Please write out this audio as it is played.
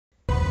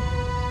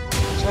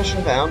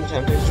Session found.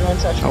 Attempting to join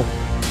session. Oh.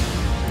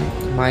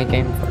 My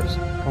game froze.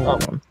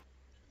 Hold on.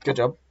 Good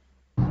job.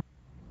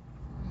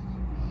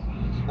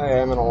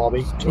 Okay, I'm in a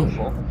lobby.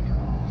 204.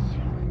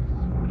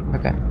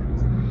 Okay.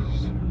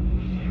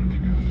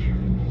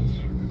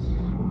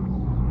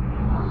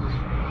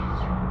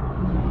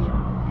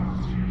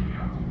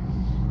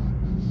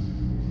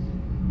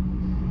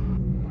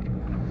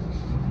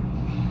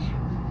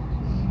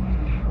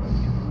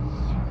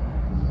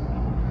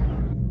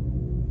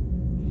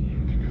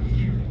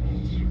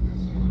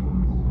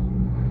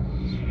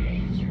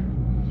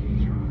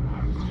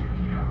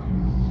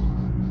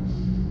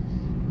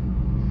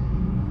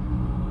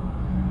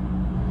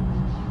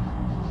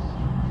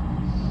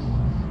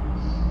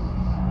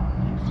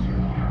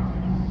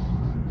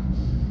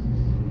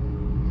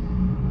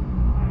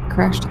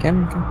 Crashed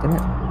again? God damn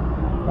it.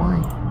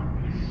 Why?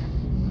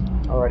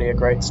 Already a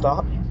great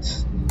start.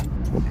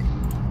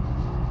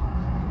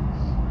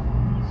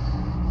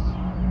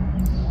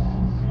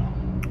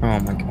 Oh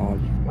my god.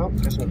 Oh,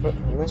 guess we put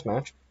in this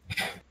match.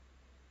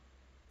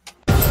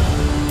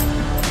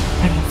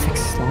 How did I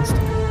fix this last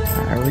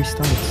time? I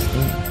restarted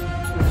Steam.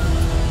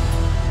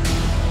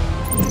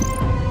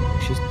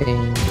 She's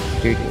being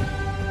doo-doo.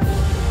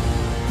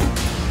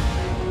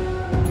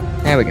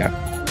 There we go.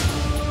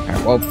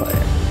 Alright, well played.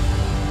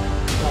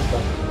 That's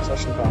done.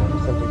 Session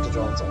found. Attempting to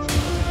join session.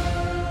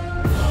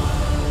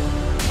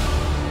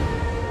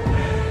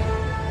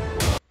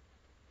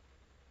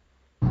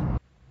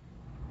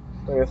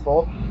 Three or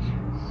four.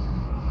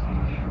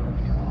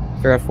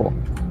 3 out of 4.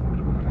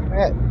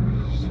 Okay.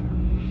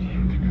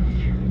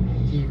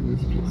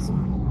 Easy peasy.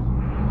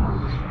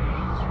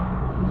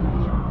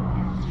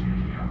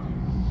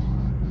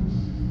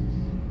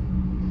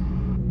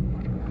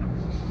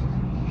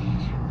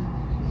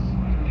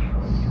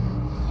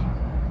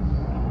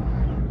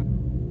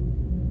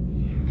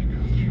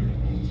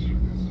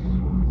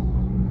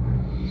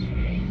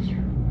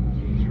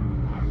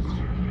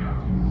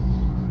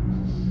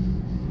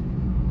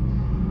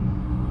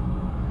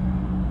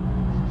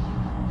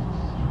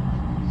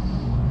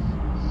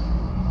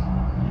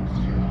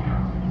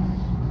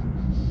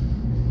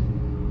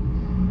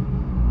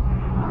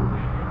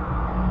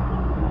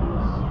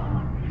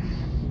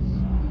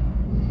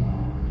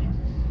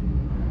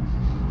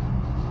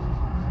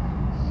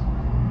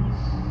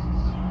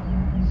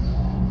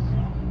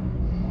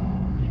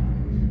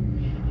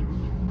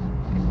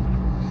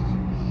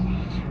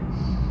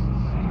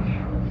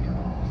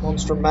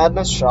 Monster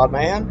Madness, Shard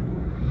Mayhem.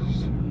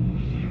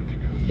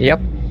 Yep.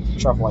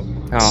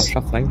 Shuffling. Oh,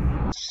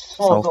 shuffling.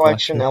 Soul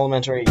Collection,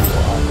 Elementary,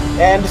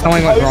 and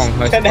Something went wrong.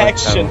 Post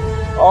Connection.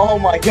 Oh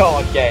my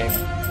god, game.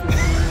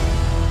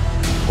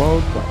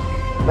 World Cup.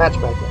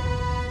 Matchmaker.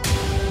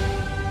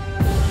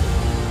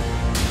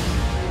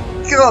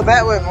 God,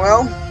 that went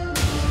well.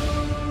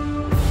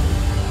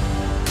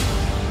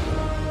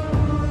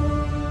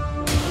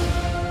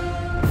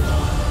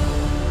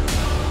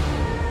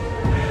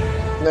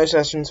 No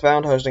sessions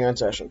found, hosting on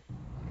session.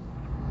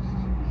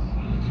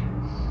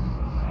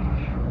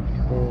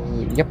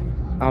 Yep.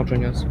 I'll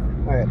join yours.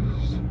 Okay.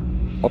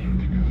 Oh.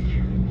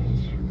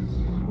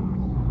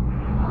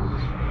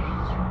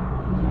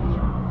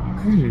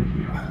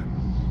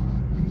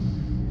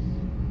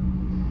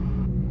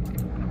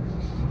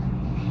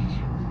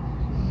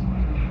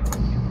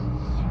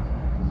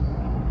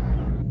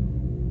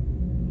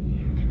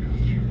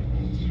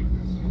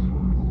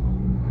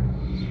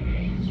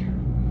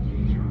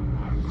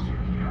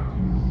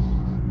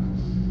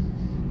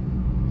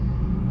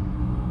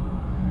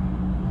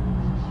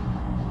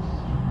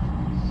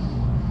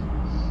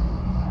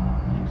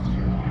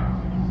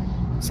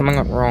 Something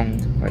went wrong.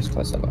 Where's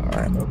close up?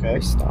 Alright, Okay.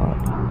 Restart.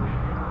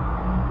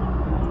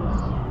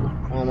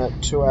 I'm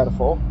at 2 out of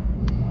 4.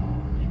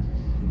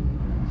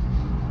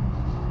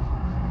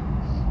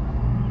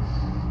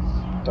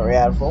 Three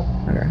out of 4.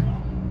 Okay.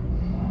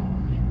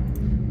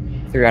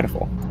 3 out of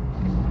 4.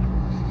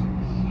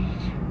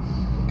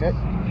 Okay.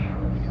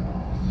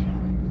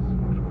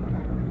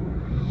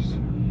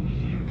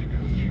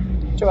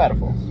 Two out of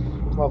 4.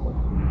 Lovely.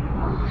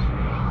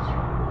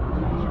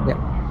 Yep.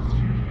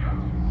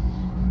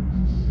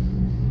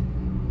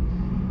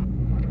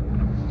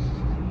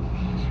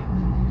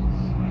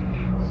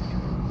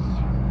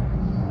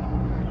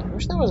 I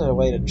wish there was a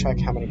way to check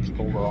how many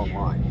people were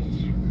online.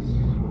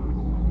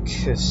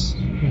 Cause...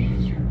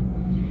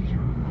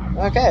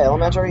 Okay,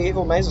 Elementary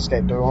Evil Maze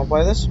Escape. Do we want to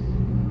play this?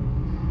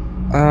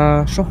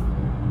 Sure.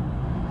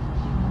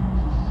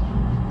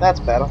 That's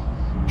better.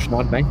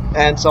 Schmod me.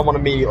 And someone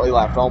immediately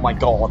left. Oh my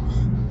god.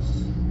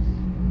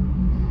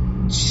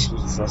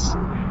 Jesus.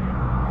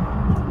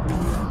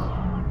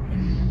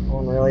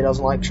 One really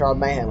doesn't like Shard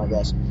Mayhem, I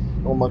guess.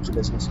 Or Monkey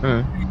Business.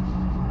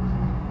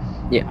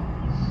 Yeah.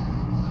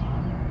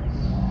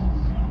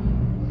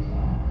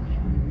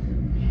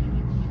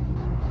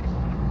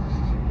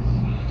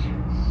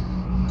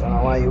 Don't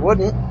know why you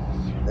wouldn't.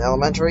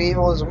 Elementary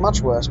Evil is a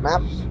much worse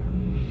map.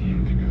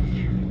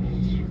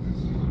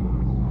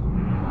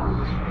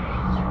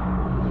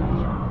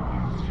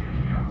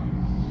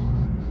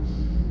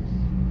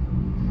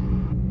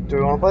 Do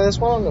we want to play this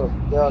one? Or...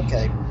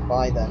 Okay,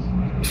 bye then.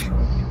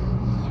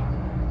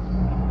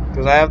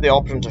 Because I have the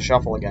option to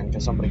shuffle again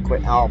because somebody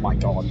quit. Oh my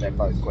god, they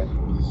both quit.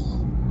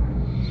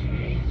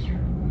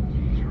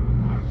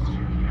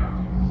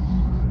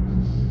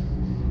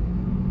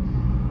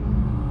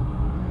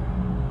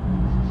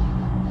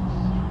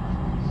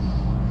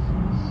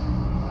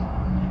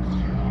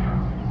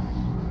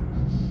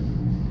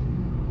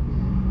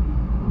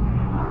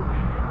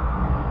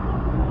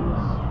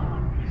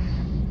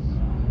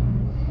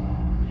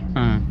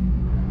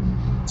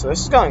 So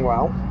this is going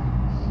well.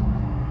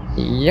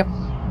 Yep.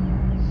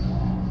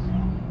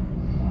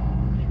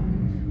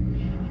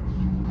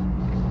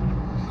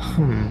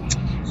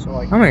 So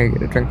like, I'm gonna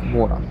get a drink of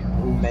water.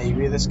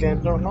 maybe this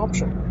game's not an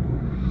option.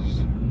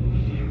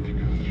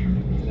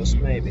 Just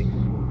maybe.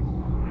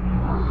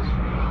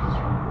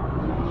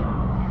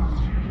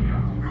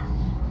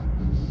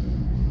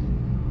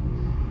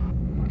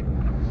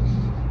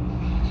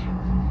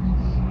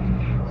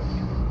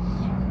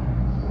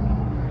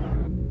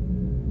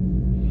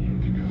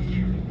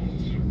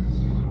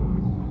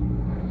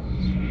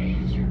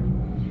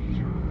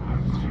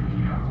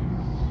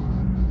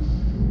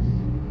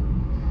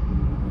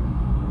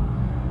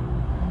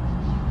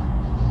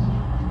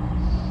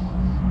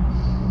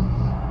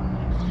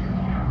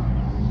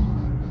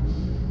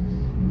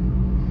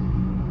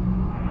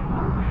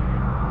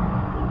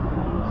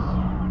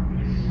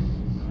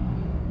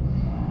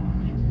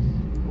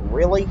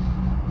 Really?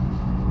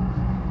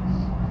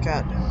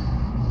 God damn.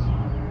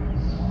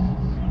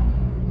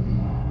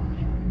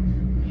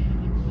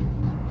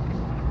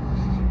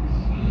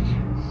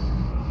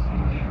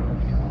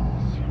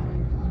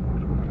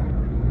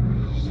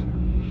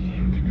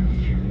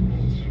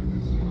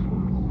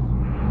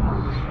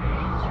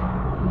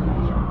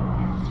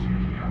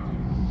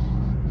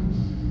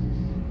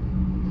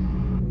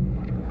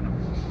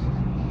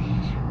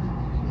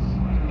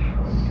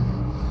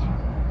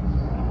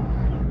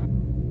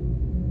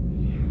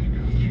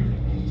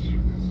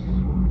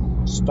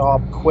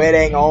 Stop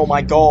quitting, oh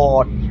my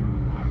god.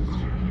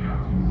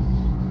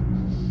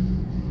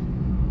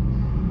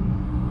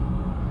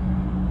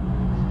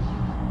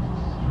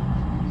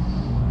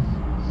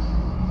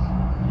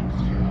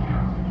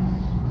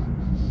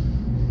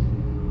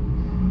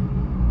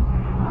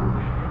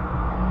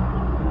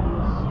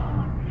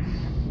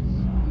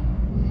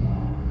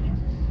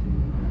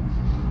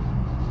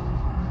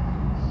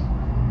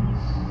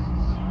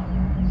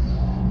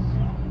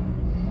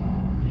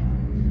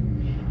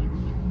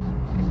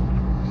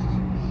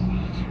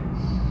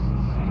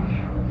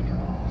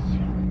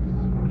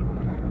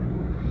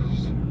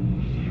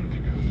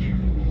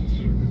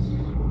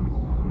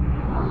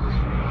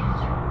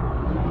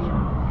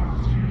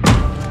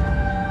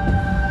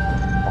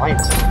 Right.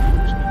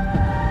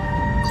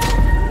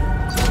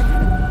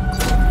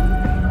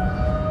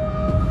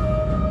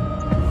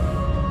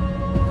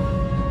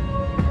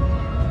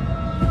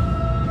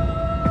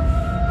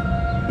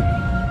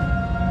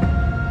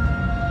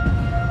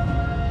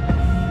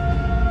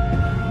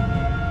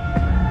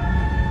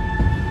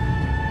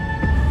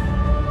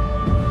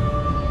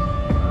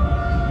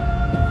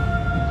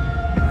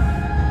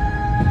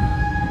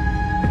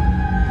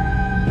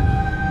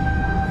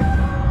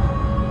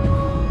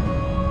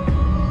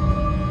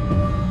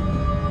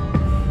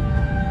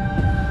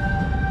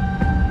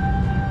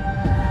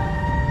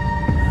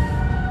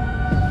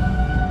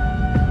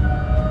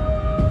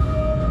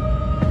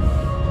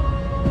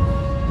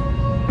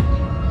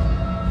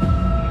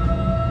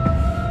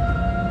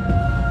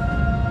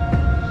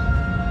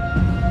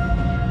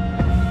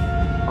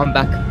 I'm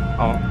back.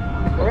 Oh,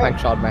 Really?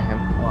 thanks, Shard Mayhem.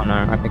 Oh no,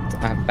 I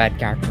have a bad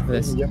character for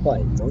this. You're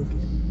playing Donkey.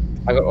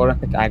 I got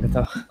auto-picked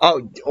Agatha.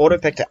 Oh,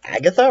 auto-picked to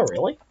Agatha?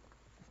 Really?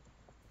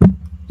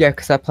 Yeah,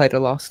 because I played her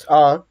last.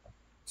 Oh.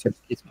 So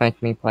it's making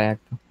me play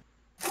Agatha.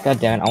 God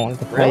damn it, I wanted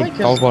to play Really? 'Cause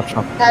Gold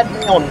Watcher. had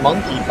me on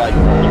Monkey by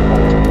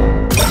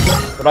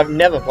default. But I've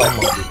never played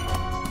Monkey.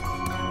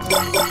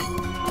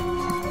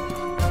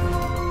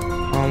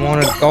 I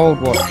wanted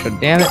Gold Watcher,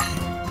 damn it.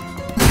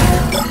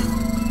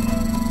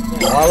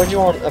 Why would you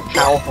want a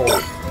powerful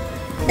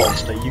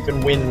monster? You can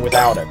win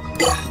without it.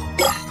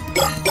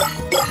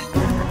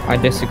 I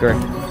disagree.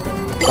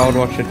 Gold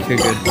Watcher too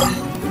good.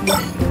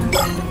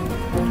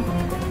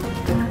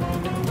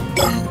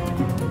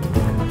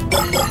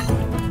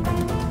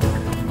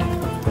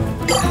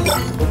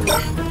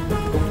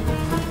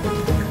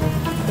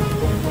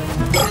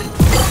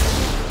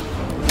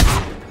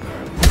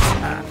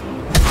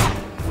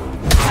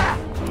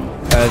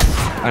 There's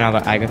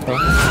another Agatha.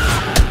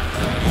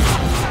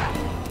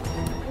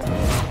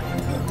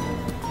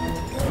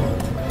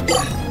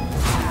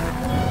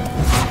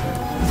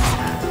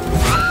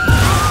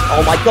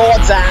 Oh my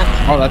god,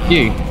 Zach! Oh, that's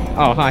you.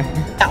 Oh, hi.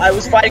 I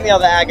was fighting the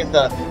other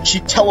Agatha. She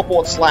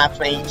teleport slapped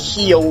me,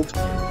 healed,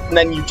 and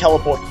then you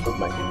teleport killed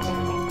me.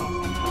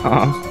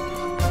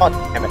 Oh, God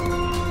damn it.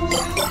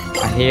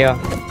 I hear.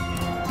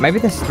 Maybe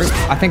there's three.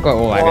 I think we're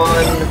all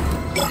Agatha.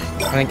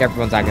 1, I think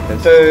everyone's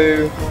Agatha's.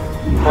 2,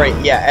 3.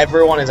 Yeah,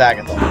 everyone is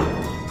Agatha.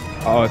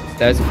 Oh,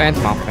 there's a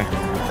Phantom after.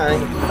 I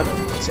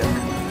think it's it.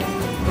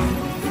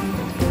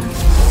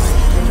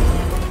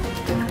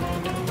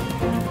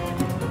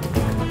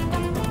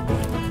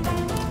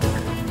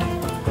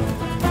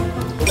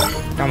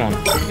 Come on,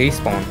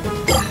 despawn.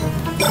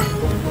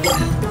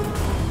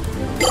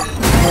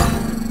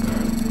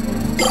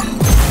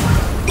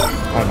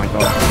 Oh my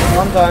god.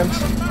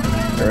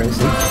 Sometimes. There is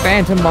a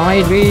phantom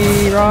behind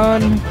me,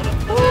 run!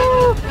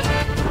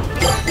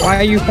 Why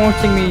are you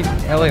haunting me,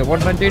 Elliot? What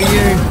did I do to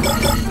you?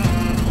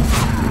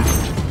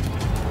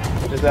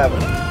 What just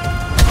happened?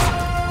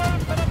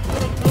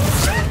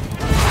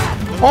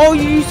 Oh,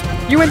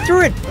 you went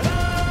through it!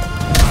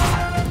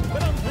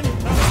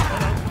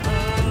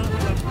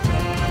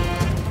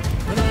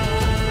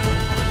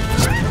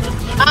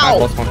 I Ow!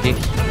 lost monkey.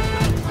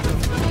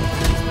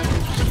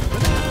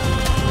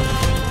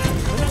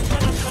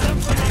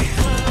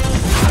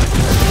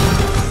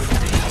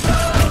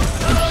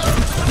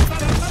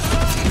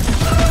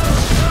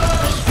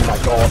 Oh my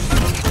god.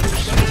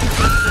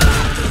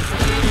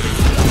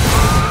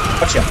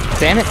 Gotcha.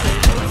 Damn it!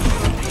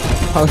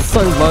 I was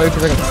so low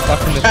because I got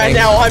stuck in the And thing.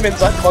 now I'm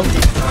inside the monkey.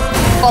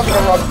 I'm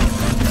gonna run.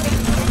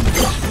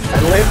 I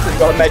lived and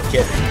got a med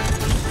kit.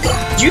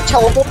 Did you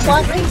teleport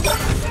slide me?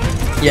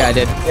 Yeah, I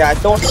did. Yeah, I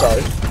thought so.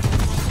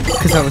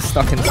 Because I was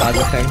stuck inside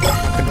the thing.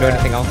 Couldn't do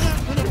anything else.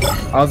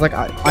 I was like,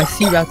 I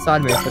see you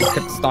outside me, so it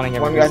kept stunning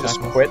every One few guy just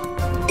seconds. quit.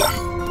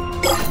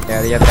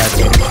 Yeah, the other guy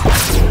did.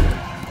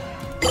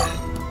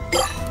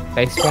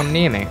 They spawned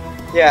near me.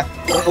 Yeah,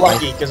 I'm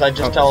lucky because I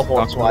just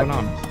teleport What's going slide.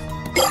 on?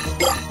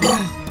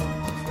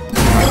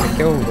 Trying to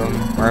kill them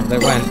wherever they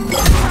went.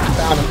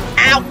 Found him.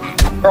 Ow!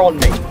 They're on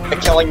me. They're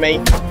killing me.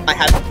 I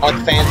had like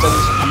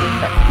phantoms.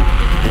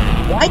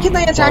 Why can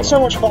they attack so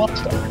much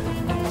faster?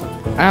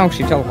 Ow,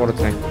 she teleported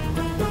to me.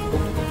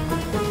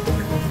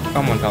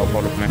 Someone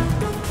teleported to me.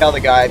 The other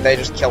guy, they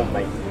just killed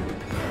me.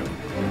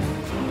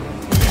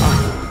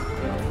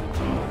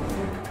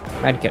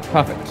 Medkit,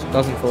 perfect.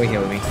 Doesn't fully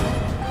heal me.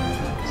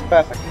 It's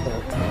perfect.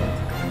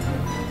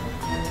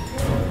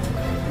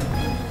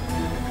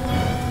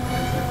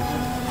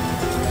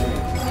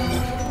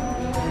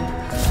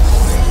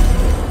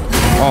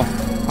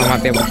 Oh, I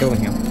might be able to kill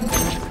him here.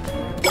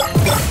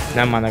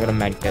 Never mind, I got a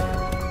medkit.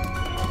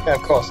 Yeah,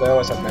 of course, they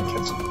always have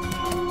mentions.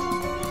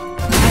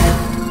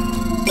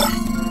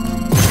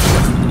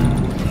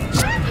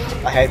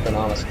 I hate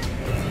bananas.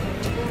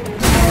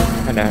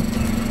 I don't.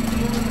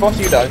 Of course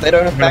you don't, they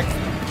don't affect.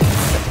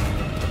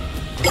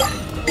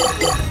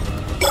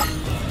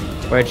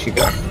 Where'd she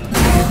go?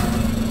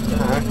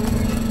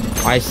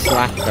 I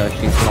slapped her,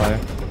 she's low.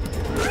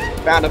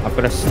 Found him. I've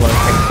got a slow thing,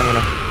 so I'm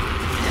gonna...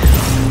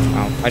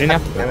 Oh, I didn't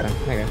have to do it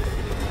then. There you go.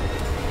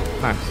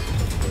 Nice.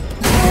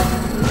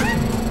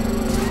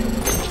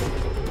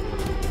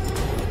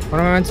 What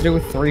am I meant to do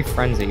with 3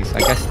 frenzies? I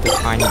guess the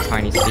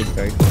tiny speed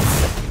boost.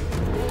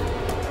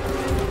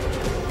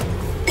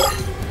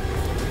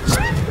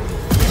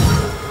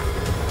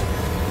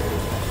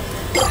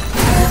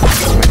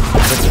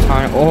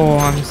 Oh,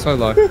 I'm so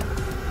low.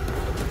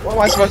 What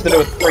am I supposed to do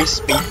with 3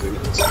 speed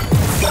boosts?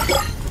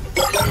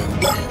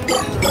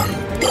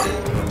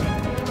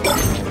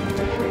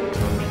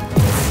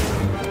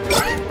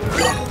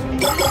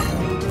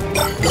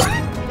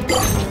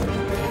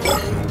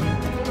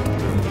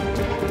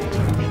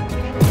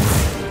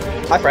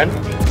 Hi, friend.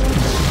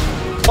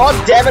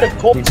 God damn it, of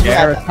course You you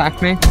dare have.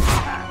 attack me?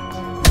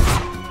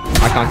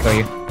 I can't kill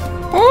you.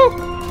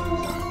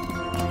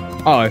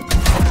 Oh! Oh.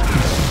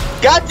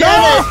 God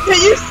damn it! Are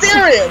you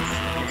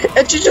serious?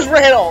 And she just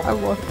ran off. I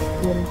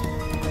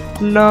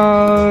lost.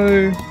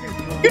 No.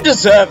 You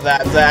deserve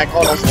that, Zach,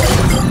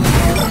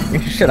 honestly.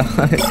 Shut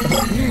up.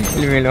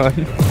 Leave me alone.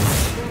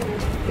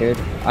 Dude,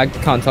 I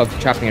can't tell if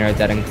you're trapping or a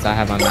dead end because I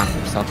have my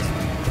massive socks.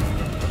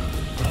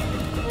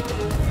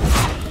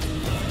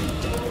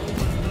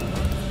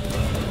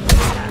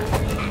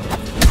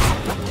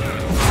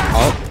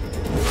 Oh,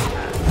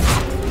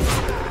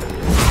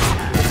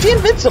 Is she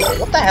invincible?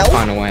 What the hell?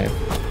 final wave.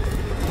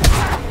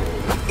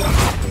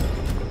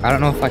 I don't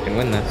know if I can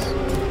win this.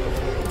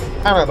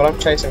 I don't know, but I'm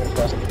chasing this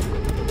person.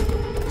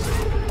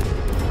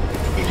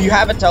 If you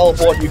have a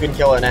teleport, you can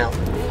kill her now.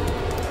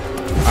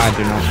 I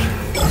do not.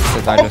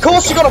 'Cause I Of just-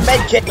 course you got a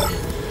med kit!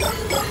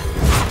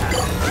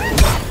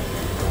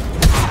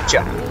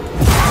 Gotcha.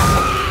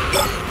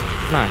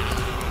 Nice.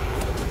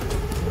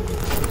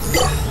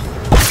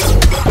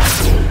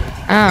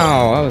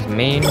 Ow, that was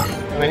mean. I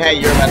mean, hey,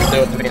 you're about to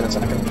do it to me in a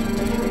second.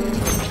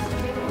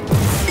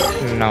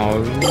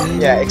 No.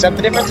 Yeah, except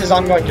the difference is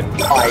I'm going to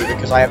die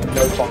because I have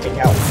no fucking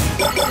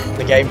health.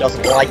 The game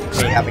doesn't like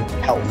me having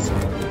health.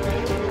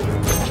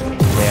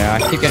 Yeah,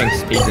 I keep getting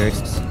speed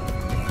boosts.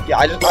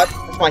 Yeah,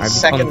 that's my I've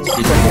second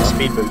become freaking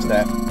speed boost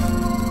there.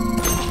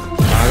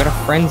 I got a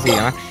frenzy.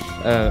 I'm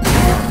actually,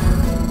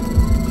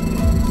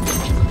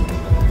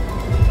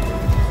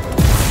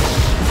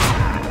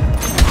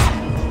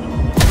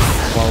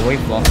 well,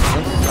 we've lost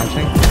this, I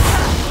think.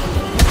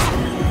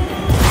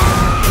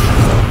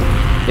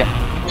 Yep.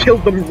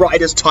 Killed them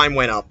right as time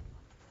went up.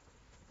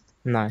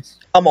 Nice.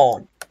 Come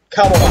on.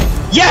 Come on.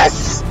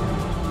 Yes!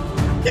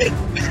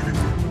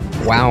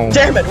 Wow.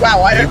 Damn it!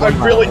 Wow, I You won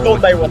by really a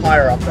thought lot. they were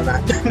higher up than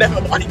that.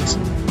 Never mind.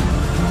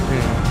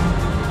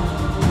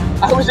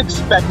 Hmm. I was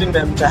expecting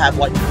them to have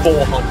like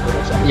 400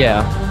 or something.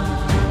 Yeah.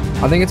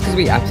 I think it's because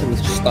we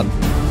absolutely just started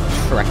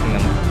tracking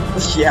them.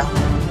 Yeah.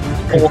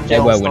 4 They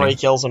were kills, winning. 3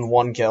 kills, and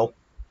 1 kill.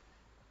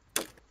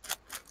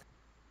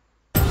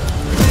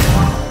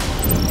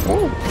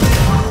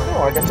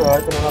 Oh, I get to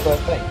open another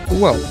thing.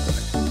 Well,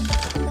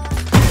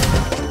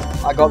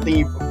 I got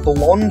the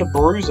Blonde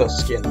Bruiser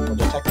skin for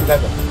Detective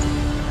Evan.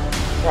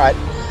 Alright.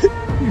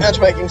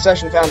 Matchmaking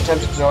session found,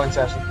 attempted to join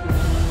session.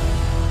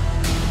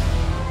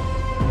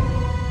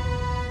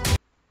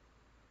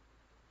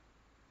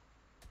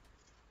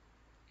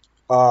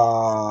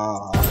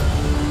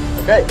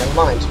 Okay, never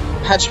mind.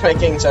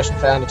 Matchmaking session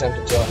found,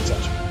 attempted to join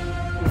session.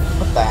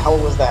 What the hell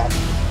was that?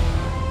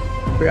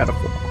 3 out of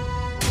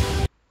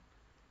 4.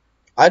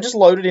 I just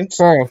loaded into...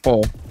 4 out of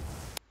 4.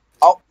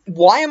 Oh,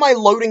 why am I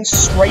loading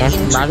straight That's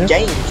into magic?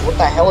 games? What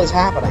the hell is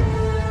happening?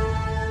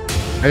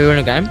 Are you in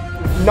a game?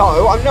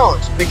 No, I'm not,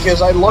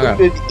 because I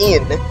loaded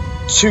in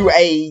to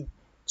a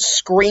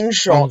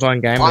screenshot.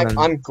 Ongoing game. and then...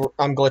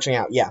 I'm glitching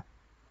out. Yeah,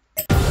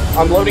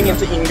 I'm loading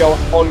into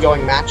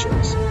ongoing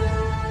matches.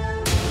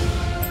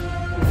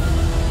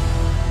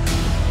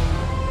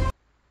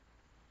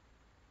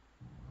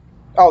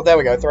 Oh, there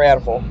we go. 3 out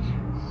of 4.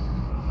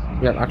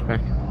 Yeah, that's me.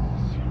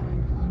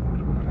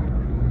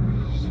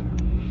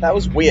 That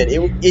was weird.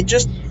 It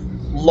just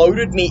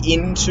loaded me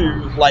into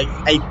like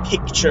a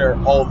picture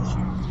of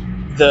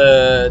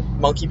the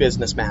Monkey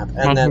Business map,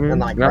 and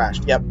then I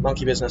crashed. Yep,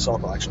 Monkey Business Soul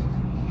Collection.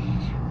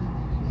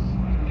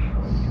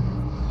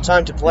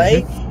 Time to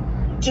play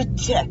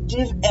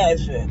Detective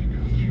Evan.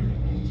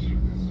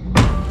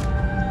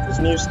 There's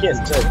a new skin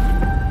too.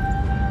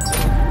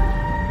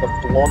 The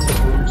Blonde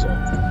Bruiser.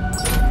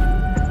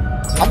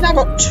 I've now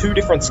got 2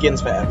 different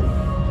skins for Evan.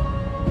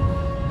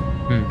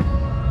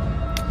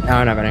 I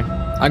don't have any.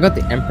 I got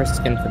the Empress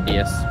skin for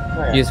DS,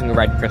 yeah. using the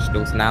red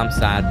crystals. Now I'm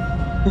sad.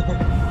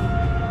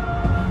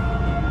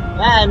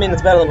 I mean,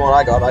 it's better than what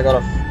I got. I got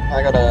a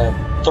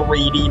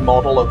 3D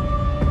model of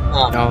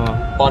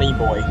Bunny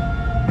Boy.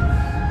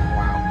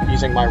 Wow,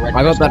 using my red.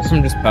 I got that crystals.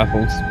 from just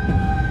purples.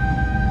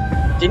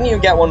 Didn't you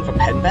get one for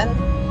Pen Pen?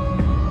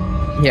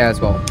 Yeah, as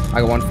well.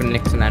 I got one for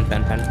Nixon and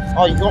Pen Pen.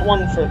 Oh, you got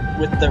one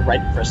with the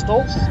red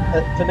crystals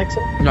for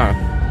Nixon? No,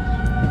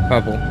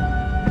 purple.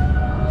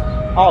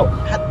 Oh,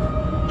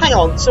 hang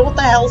on. So what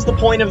the hell's the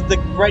point of the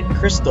red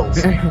crystals?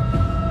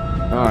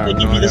 Oh, They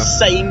give you the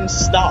same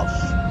stuff.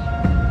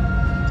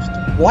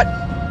 What?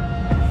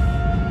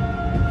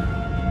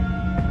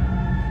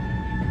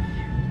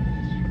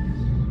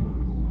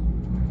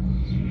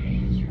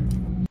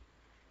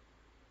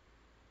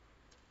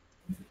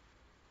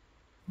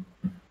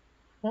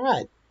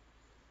 Alright.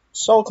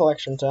 Soul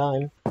Collection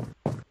time.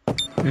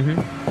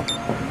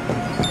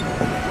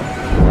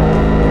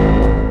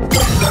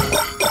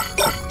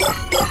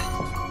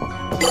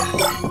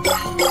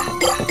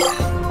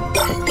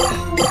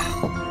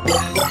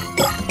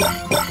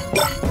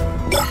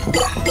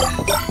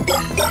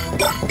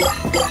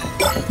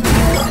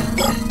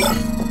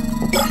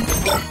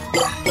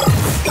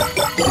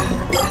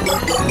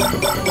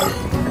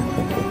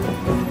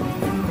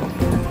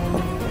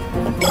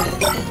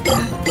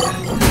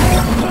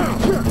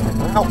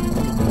 Ow.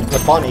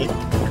 The bunny.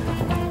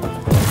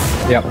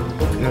 Yep,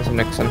 that's a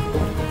Nixon.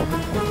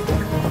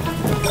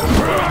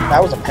 That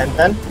was a Pen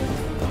Pen.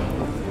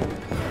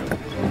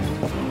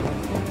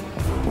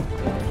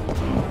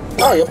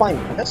 Oh, you're playing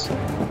this?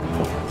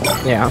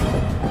 Yeah.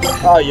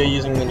 Oh, you're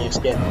using the new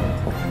skin.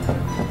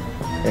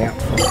 Yeah.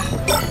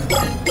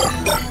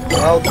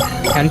 Well,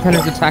 Pen Pen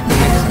is attacking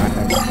Nixon, I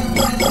think.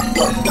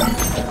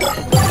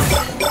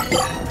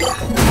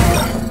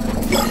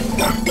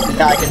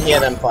 yeah, I can hear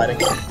them fighting.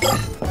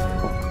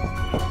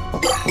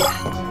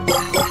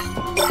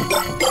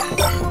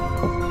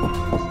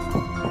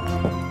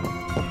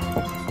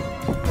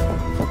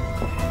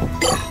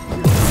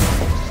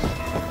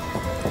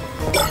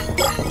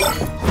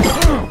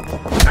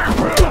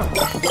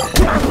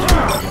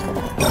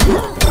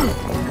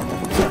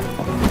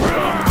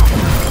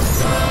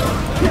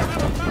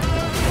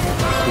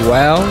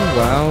 Well.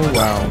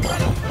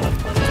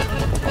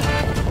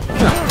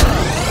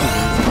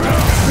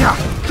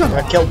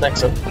 I killed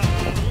Nixon.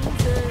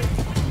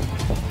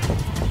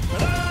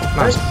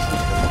 Nice.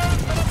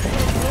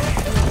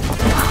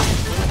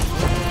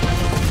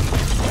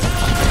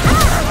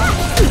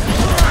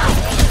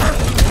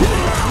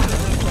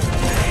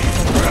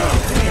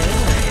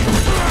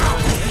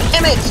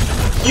 Damn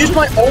it! Use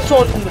my ult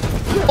on...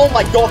 Oh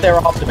my god, they're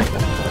after me.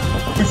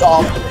 Who's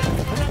after me?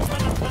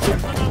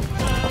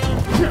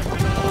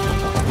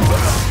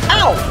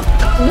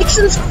 Ow!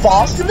 Nixon's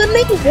faster than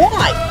me?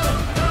 Why?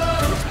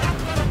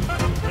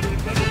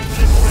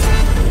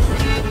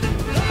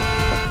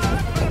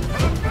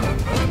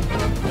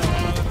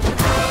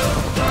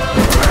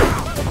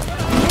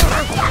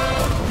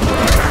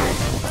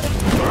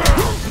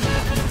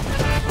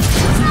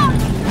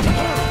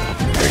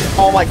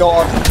 Oh my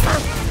god.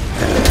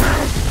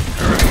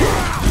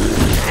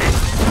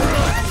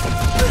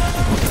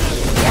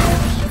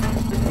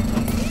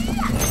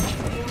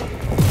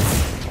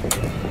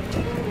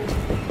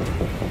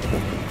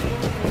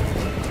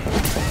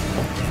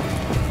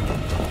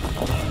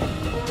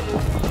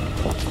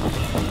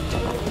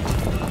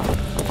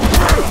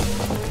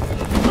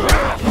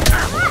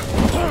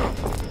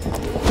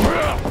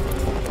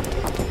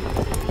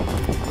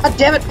 God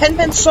damn it,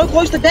 Pen-Pen's so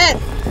close to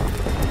death!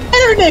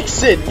 Enter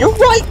Nixon! You're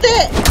right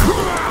there!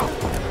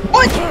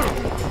 What?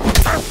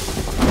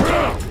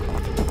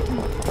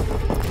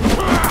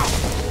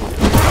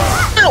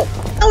 Ow!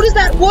 How does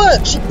that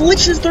work? She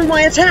glitches through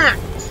my attacks!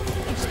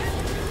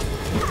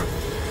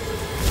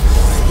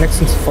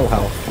 Nixon's full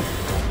health.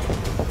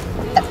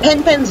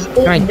 Pen-Pen's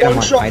Trying to get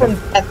one shot from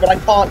death, but I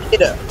can't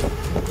hit her.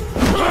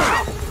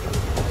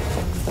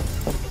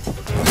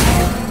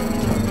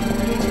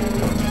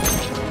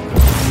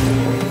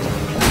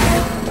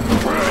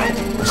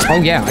 Oh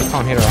yeah, I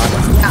can't hit her either.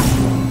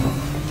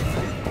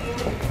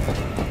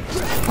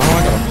 Oh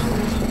my god.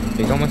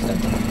 He's almost dead.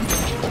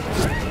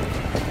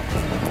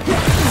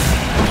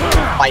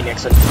 Bye,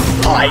 Nixon.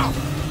 Bye.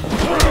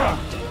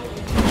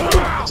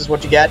 This is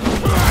what you get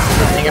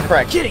for being a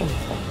prick.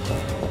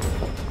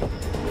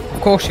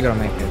 Of course you're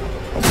gonna make it.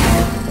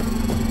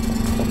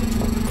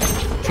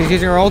 She's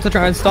using her ult to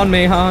try and stun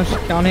me, huh? She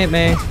can't hit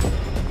me.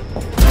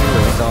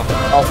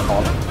 Oh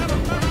god.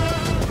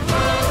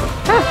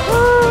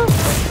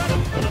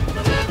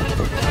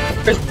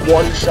 There's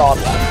one shot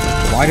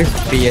left. Why does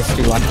BS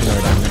do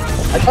legendary damage?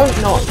 I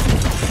don't know.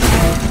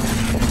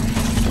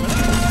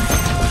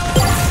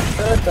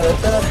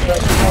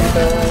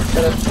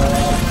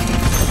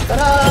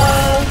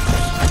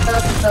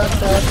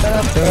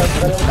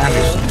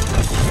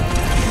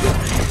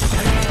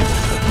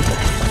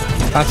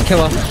 That's a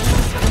killer.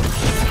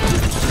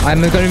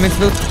 I'm gonna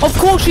invincible. Of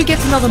course she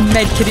gets another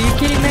med kit, are you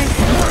kidding me?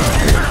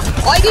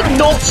 I did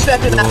not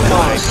step in that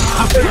mouse.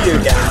 For you,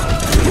 game.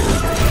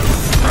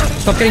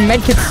 Stop getting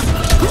med kits.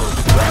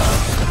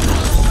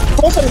 Of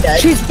course I'm dead.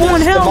 She's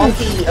one health.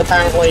 The monkey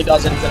apparently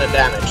does infinite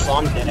damage, so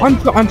I'm dead.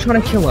 I'm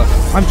trying to kill her.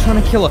 I'm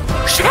trying to kill her.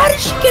 How did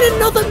she get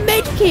another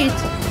med kit?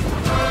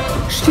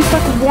 She's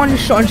like one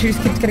shot and she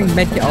just keeps getting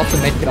med kit after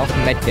med kit after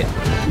med kit.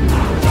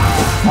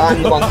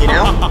 I'm the monkey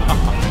now.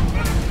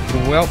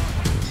 Well,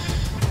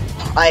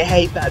 I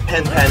hate that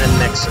Pen-Pen and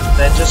Nixon.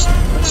 They're just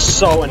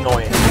so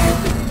annoying.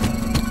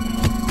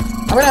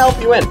 I'm gonna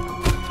help you win.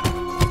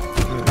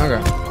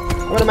 okay.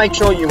 I'm gonna make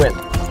sure you win.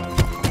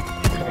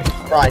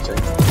 Try to.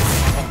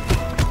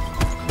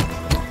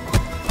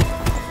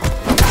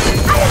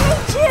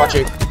 Watch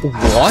you.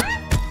 What?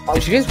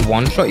 Did she just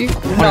one-shot you?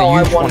 No, Oh,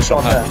 I you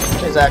one-shot her.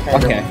 Exactly.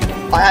 Okay.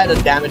 I had a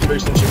damage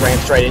boost and she ran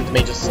straight into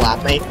me, just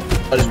slapped me.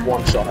 I just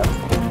one-shot her.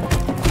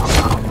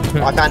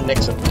 I found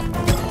Nixon.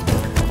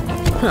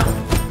 Huh.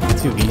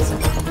 Too easy.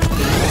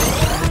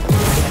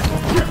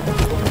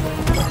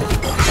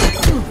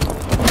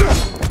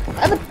 I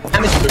have a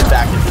damage boost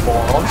active, you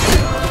moron.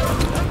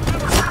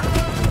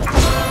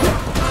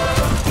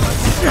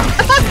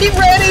 He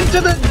ran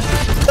into the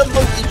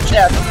monkey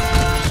chest.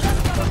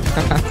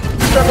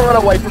 He's trying to run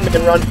away from me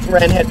and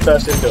ran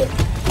headfirst into it.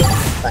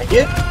 Thank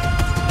you.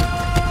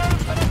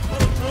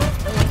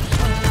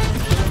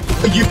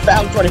 You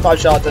found 25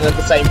 shots and at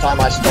the same time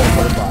I stole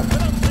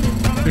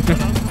 25.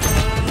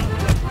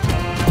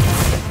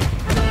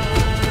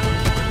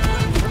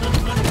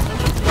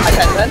 I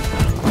can then.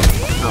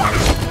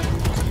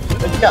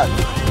 Where'd you go?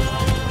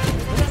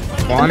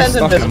 Well, I'm Pen-Pen's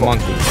stuck in a invisible.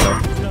 monkey, so...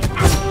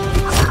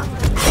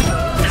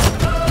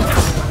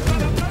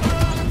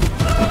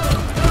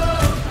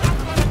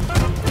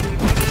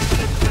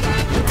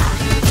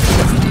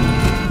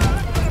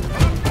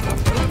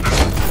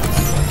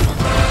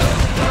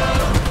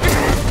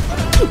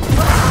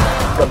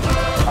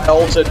 I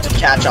ulted to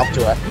catch up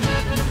to her.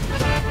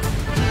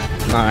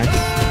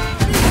 Nice.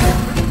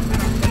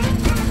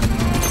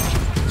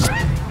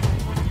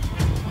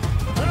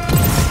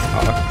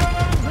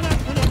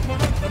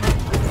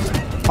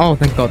 Oh,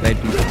 thank God they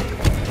do.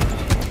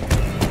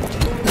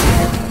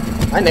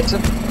 Hi, Nixon.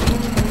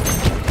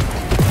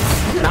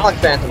 Malik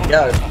Phantom,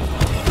 go.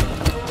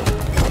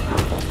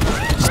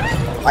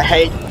 I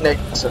hate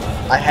Nixon.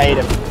 I hate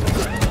him.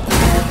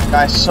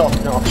 Guy's so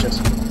obnoxious.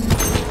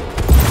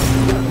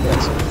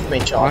 Yes, me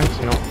I charge.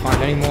 cannot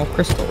find any more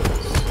crystals. I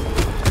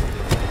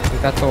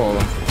think that's all of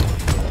them.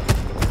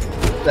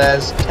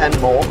 There's 10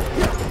 more.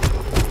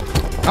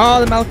 Oh,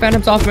 the Malik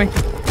Phantom's off me.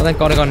 Oh, thank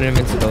God I got an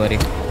invincibility.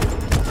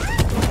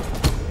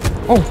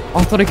 Oh,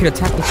 I thought I could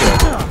attack with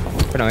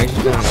it. But no, he's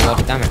just doing a lot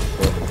of damage.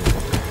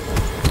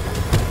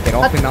 Get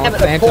off me, Malik Of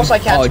Phantom. course I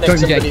catch Oh, Nixon, don't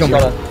you but kill he's me.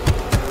 got a...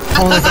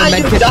 Oh, there's a You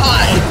med kit.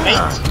 died,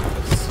 mate!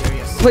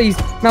 Please,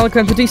 Malik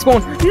Phantom,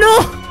 despawn. No!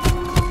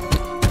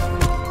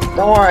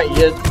 Don't worry,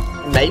 you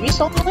maybe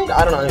something?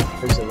 I don't know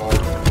who's in line.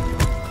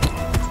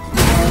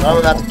 I'm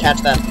about to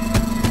catch that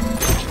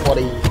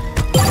bloody...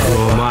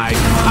 Oh, my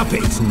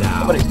puppets now.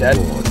 Somebody's dead.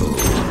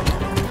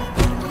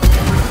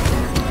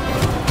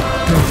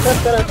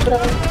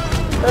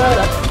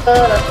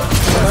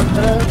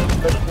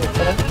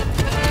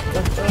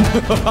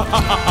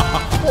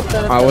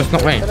 I was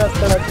not right.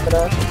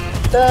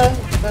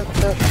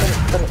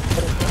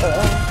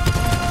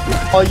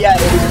 Oh yeah,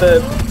 it was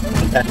the...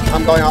 Okay,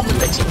 I'm going after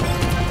Nixon.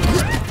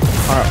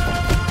 Alright.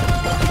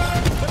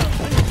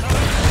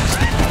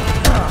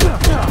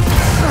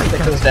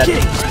 Nixon's dead.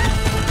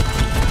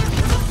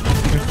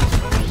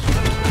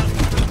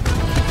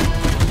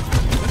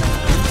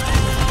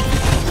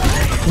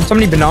 so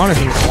many bananas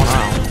in this one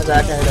aisle.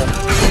 Zach, I know.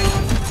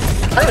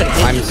 I don't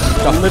even I'm hit you.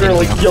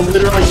 stuck You're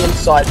literally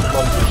inside the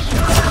monkey.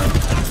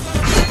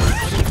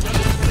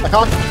 I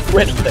can't do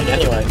anything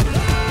anyway.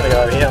 Gotta go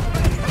over here.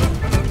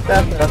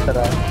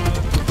 Da-da-da-da.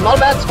 Not a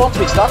bad spot to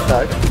be stuck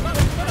though.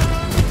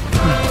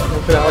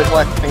 Infinitely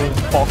collecting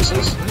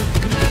boxes.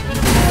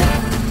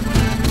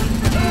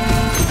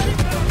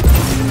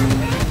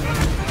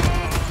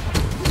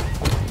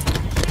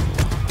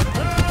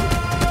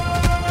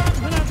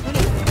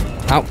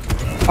 Ow.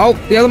 Oh,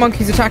 the other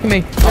monkey's attacking me.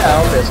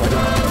 Yeah, obviously.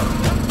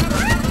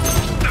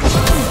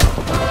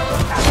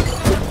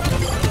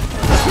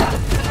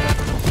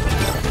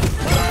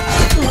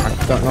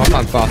 I don't know if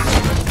I'm fast.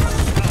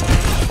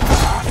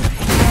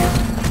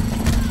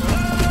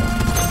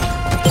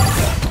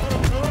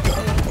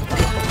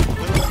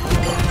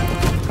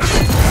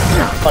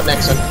 But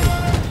Nixon.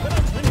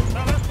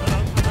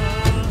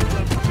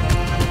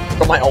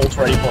 Got my ult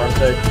ready for him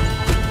too.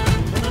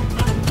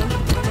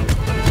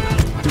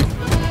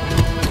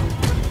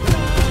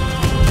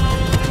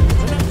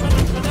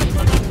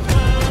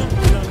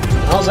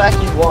 Oh, Zach,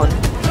 you won.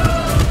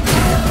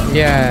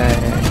 Yeah.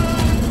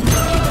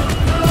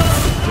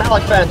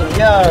 Malik Phantom,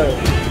 go!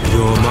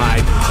 You're my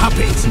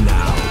puppet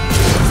now.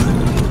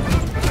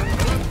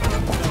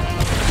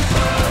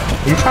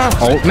 Are you trying to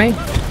ult me?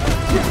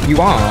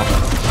 You are.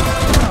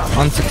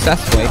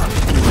 Unsuccessfully.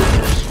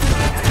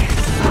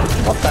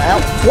 What the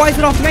hell? Why is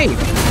it off me?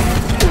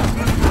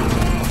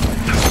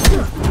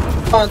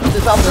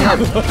 It's up to him.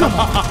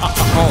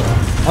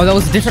 Oh, that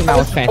was a different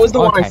Malik Phantom. That was the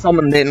one Okay. I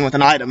summoned in with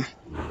an item.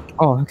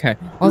 Oh, okay.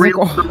 I was like,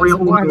 oh, The real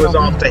one was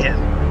after him.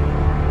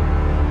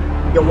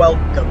 You're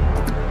welcome.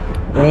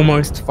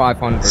 almost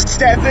 500.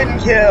 7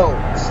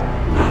 kills!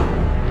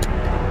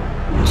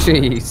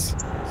 Jeez.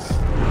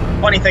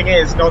 Funny thing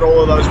is, not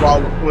all of those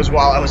was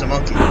while I was a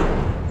monkey.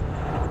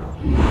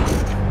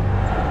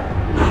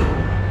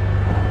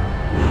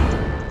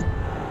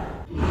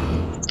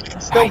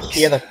 Still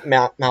hear the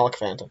Malik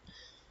Phantom.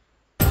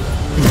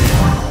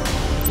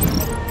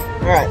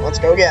 Alright, let's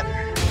go again.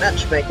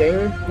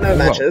 Matchmaking, no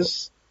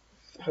matches.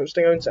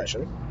 Hosting own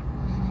session.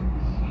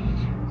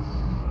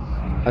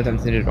 I don't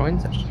think it join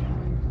session.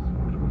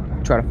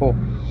 Try to 4.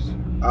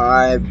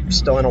 I'm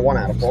still in a 1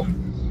 out of 4.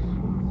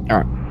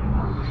 Alright.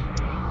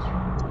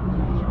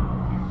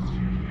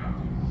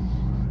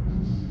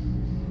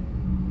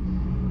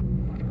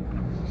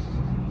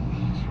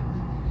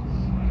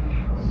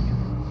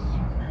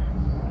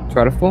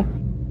 Try to 4.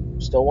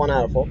 Still 1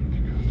 out of 4.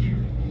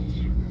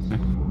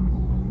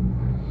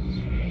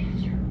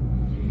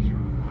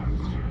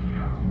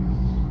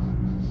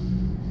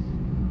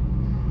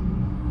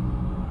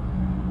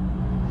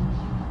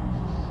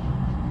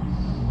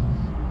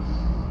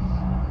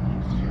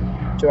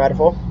 Two out of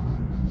 4.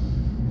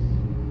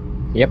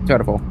 Yep, 2 out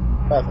of 4.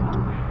 Perfect.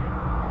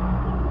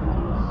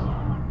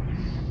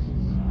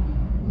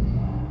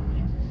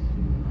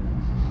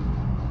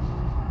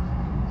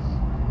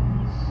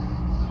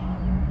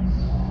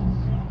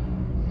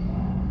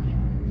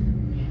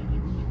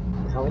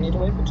 Now we need to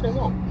wait for 2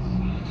 more.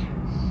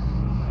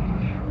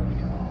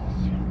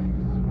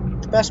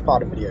 The best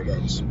part of video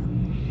games.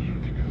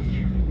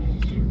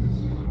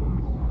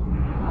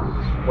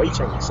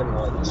 Waiting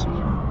simulators.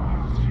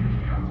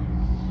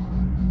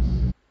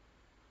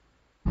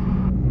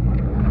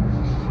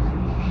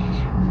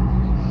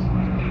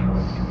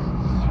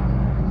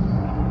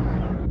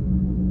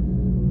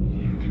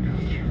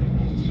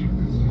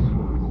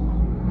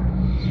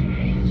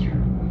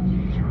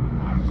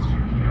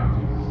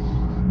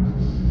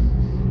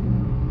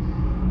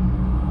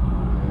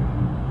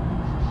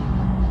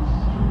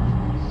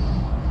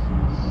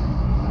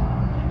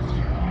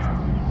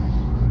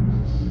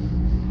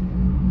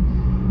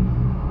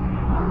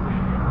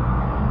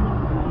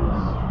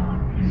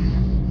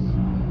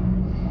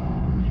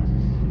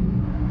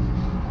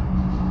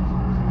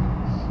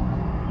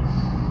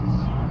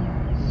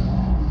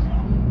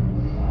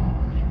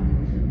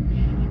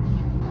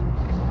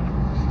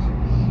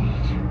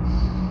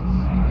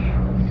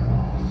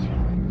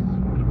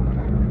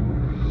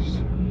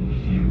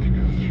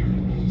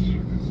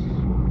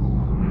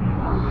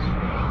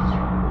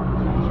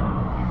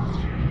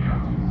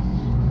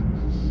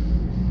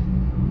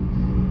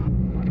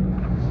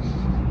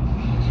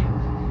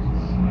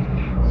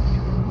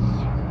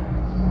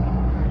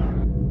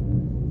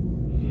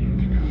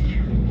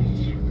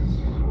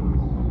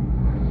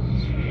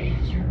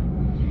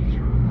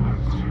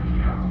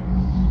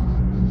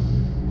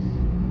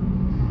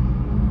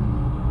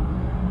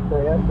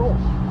 Very cool.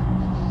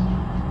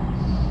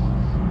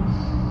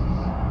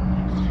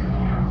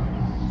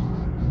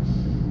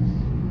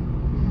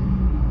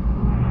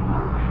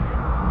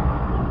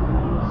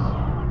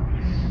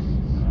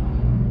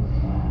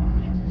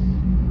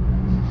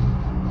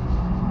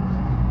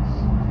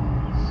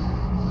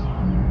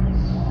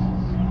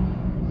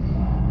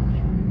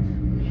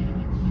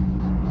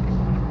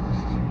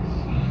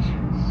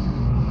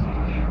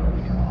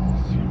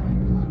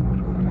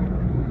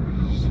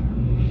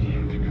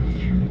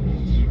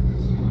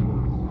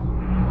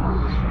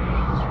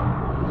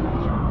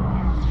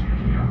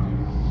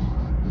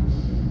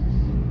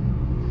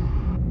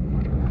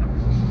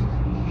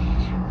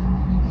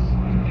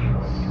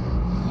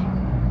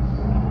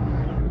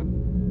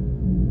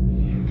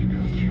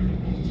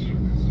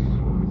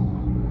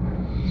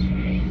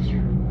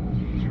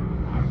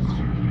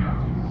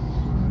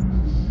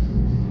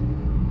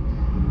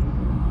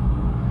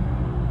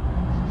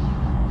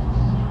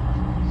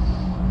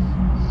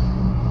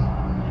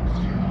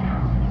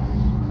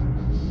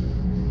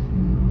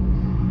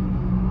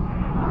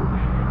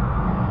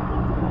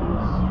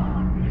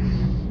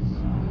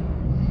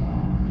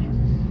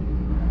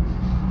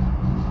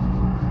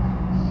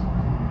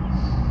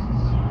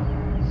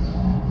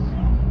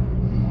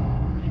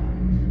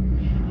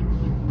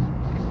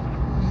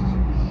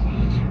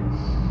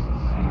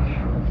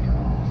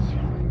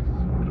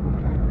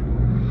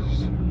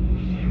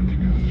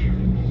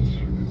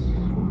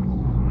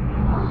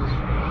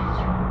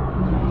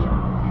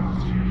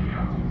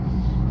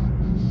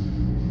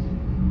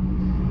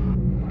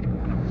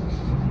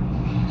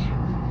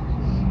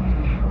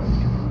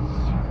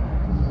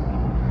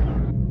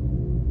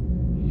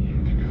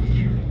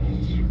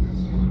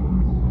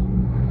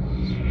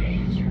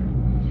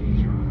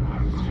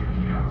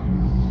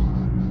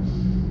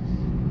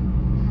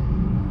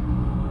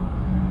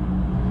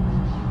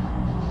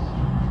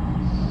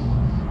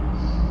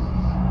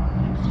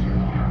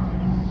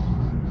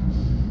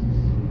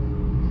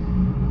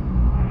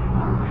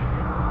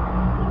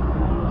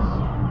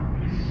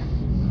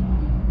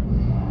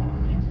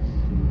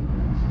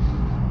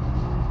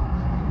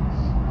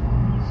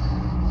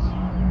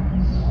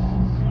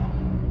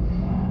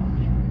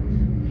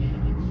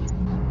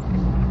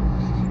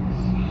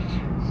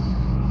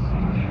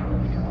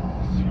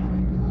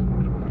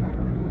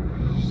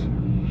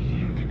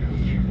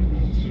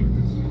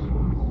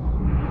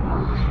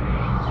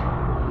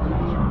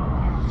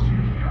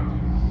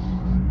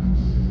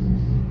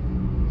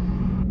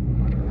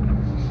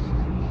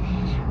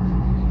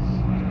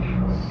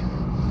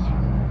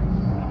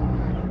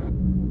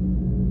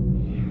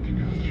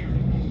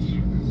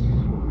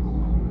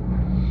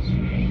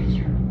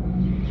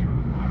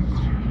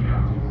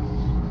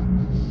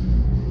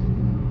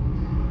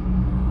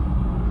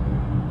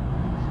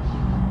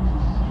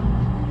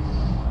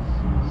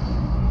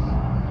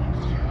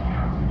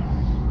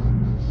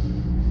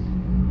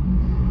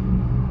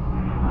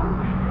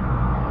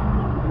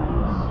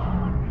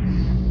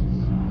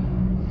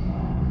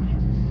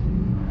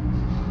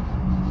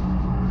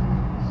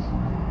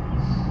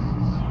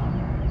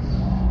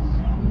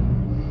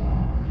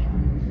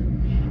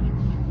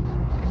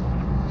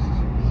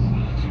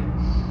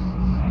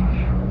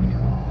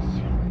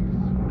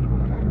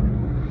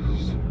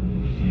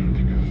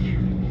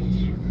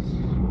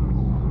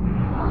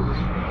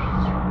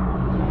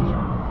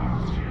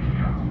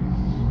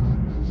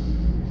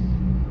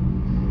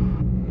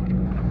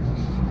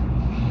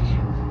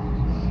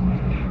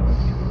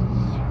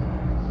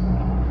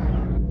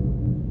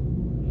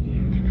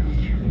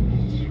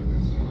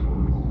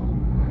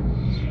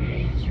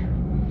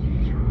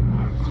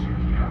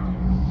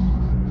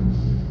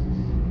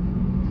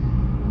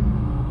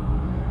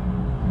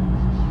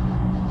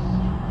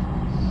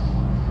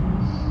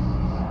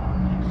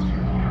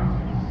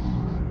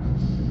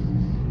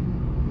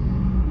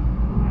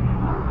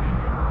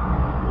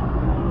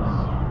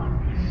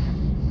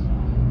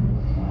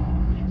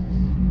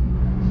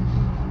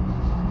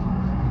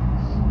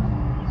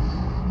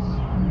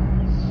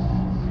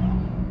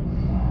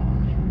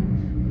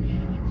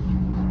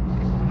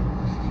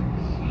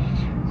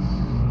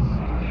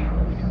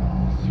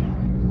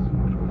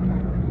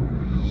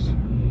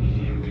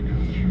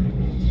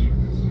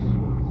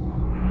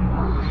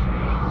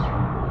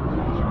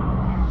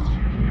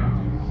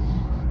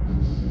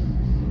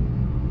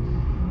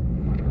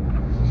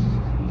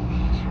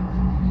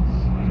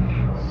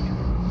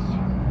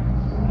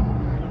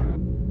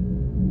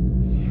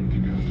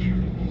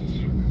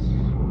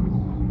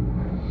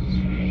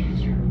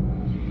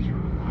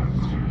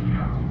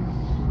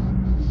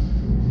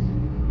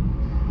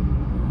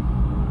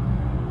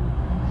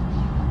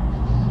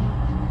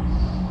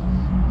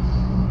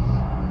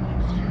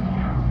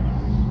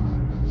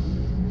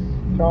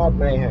 God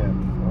Mayhem.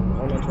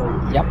 I'm gonna tell you.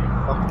 Yep.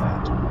 Fuck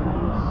that.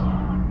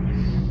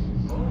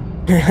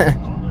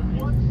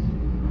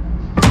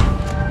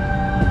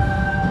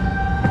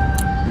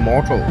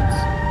 Mortals.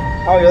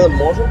 Oh, you're the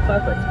mortal?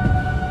 Perfect.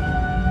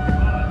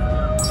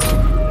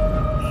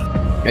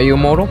 Are you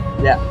immortal?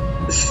 Yeah.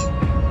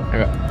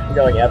 Okay. I'm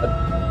going Evan.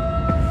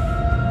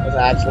 Because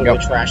I absolutely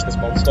trash this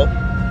monster.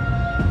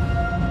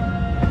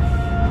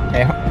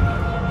 Yeah.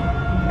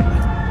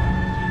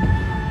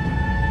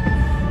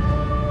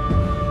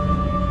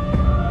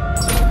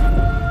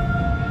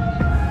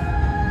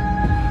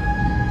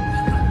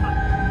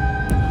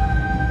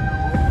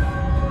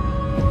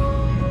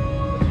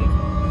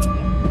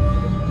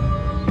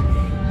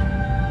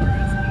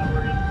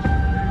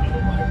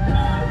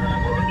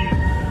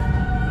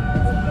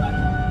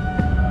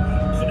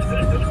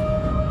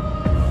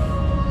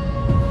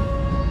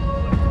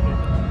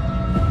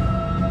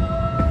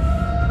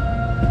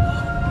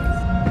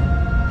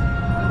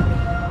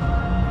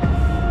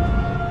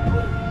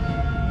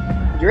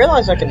 You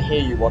realise I can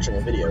hear you watching a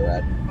video,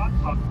 right?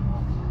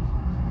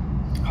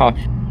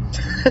 Hush.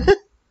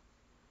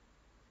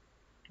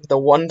 The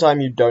one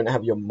time you don't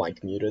have your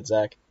mic muted,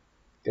 Zach.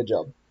 Good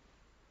job.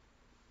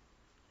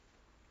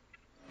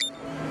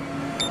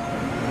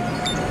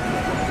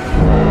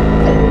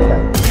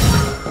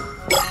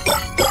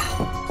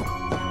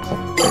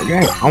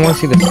 Okay, I want to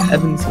see this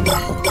Evans.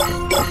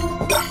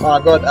 Oh,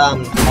 I've got,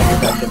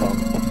 objective on.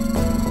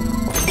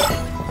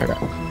 Okay.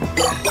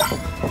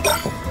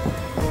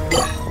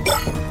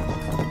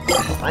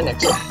 Hi,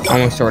 Nixon. I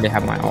almost already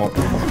have my ult.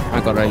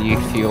 I gotta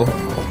use fuel.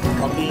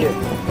 Copy you.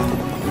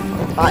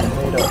 Hi,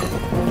 how you doing?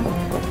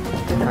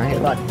 Right.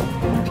 Good luck.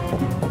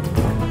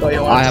 Got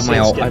your I have my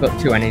ult. skin. I got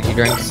 2 energy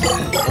drinks.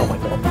 Oh my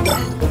god.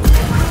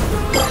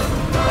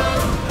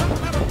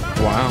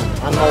 Wow.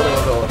 I'm holding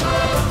the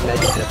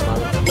negative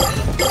moment.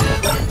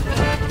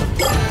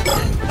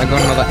 I got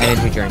another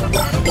energy drink.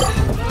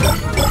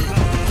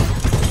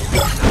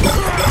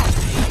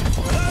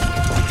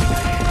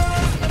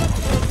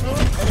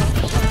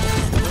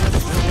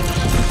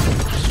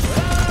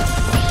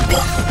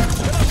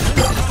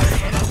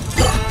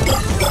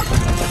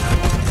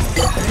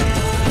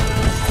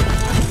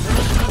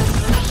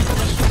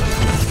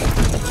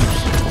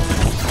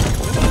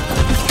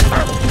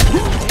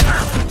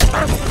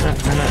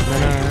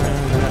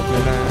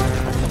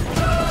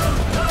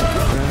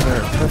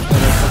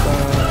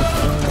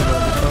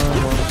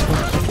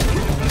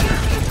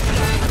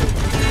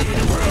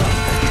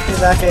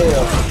 Zach,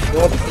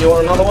 you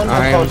want another one?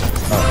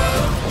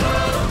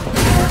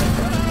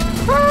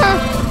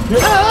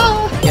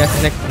 Yes,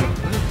 next.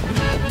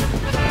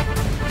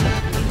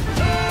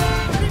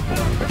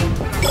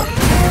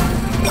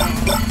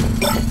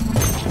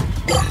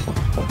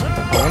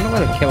 I wonder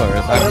where the killer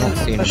is. I've not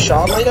seen a him.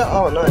 shard leader?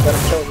 Oh no, I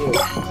better kill you.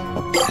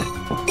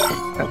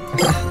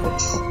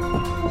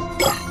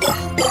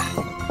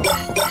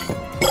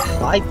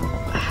 I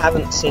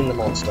haven't seen the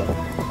monster.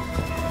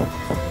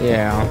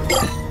 Yeah.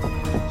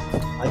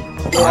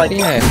 I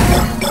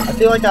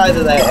feel like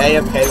either they're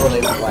AFK or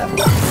they've left.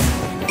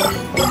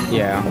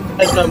 Yeah.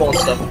 There's no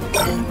monster.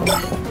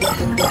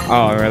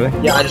 Oh, really?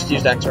 Yeah, I just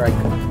used X-ray.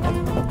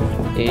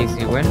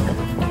 Easy win.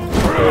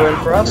 You win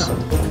for us.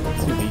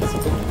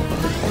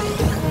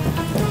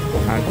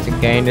 Time to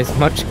gain as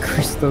much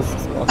crystals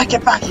as possible.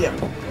 Get back here!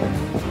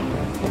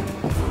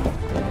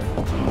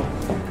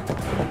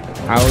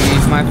 I will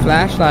use my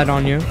flashlight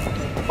on you.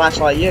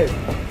 Flashlight you.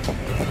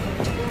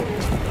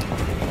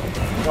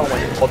 Oh my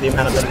god, the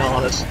amount of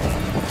bananas.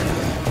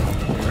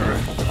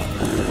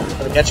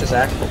 Gonna get you,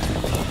 Zach.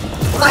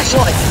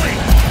 Flashlight!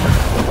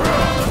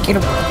 Get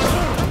him.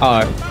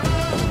 Oh.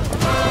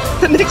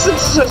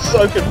 Nixon's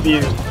so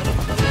confused.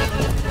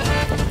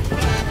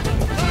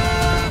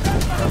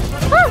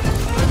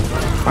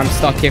 I'm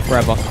stuck here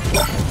forever.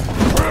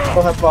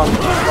 We'll have fun.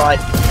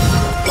 Right.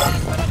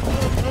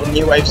 The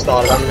new wave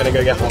started. I'm gonna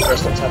go get more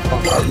crystals. Have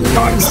fun.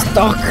 I'm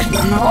stuck.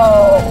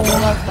 No.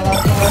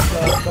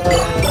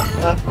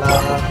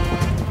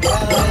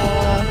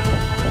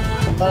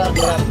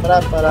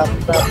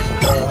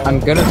 I'm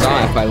gonna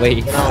die if I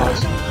leave. I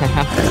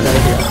have to stay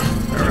here.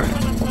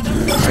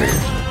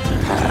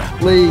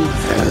 Please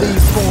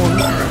spawn.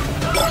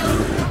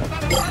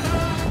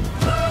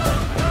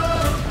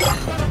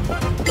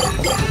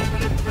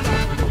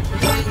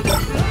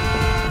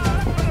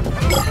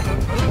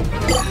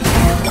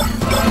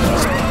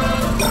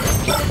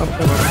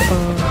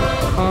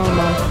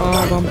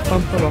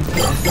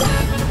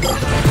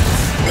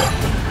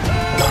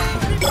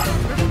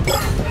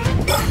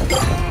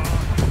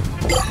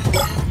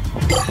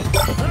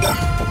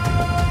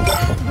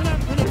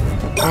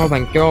 Oh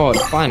my god,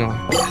 finally.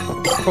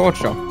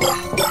 Torture.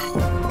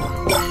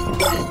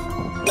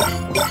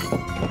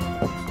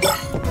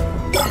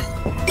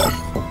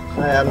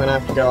 Hey, I'm gonna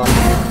have to go on to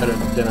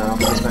dinner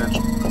after this match.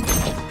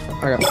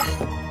 Okay.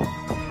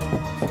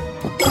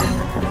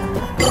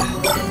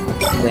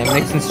 Damn,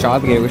 Nixon's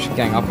child brigade, we should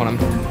gang up on him.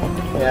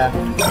 Yeah.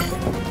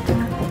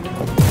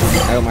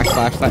 I got my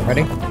flashlight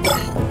ready.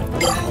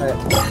 Right.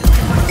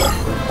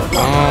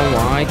 Oh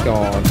my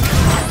god.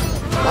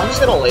 I'm just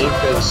gonna leave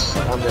because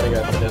I'm gonna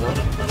go for dinner.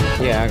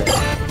 Yeah, okay.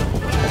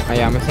 Oh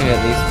yeah, I'm missing at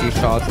least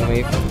 2 shots and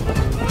leave.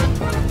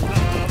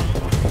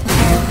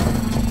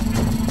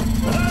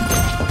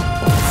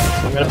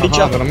 I'm gonna beat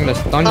you up. But I'm gonna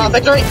stun you.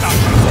 Victory!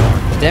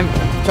 Damn,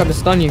 tried to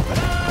stun you.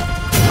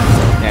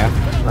 Yeah.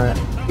 Alright.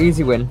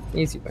 Easy win.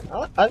 Easy win.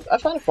 I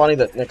find it funny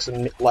that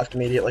Nixon left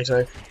immediately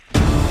too.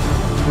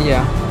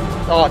 Yeah.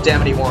 Oh,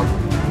 damn it, he won.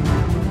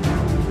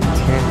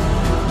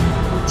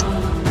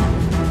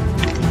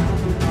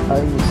 I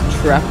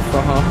was trapped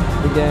for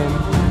half the game.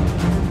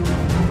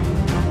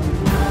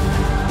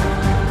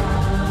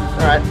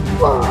 Alright.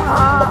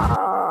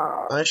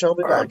 I shall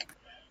be back.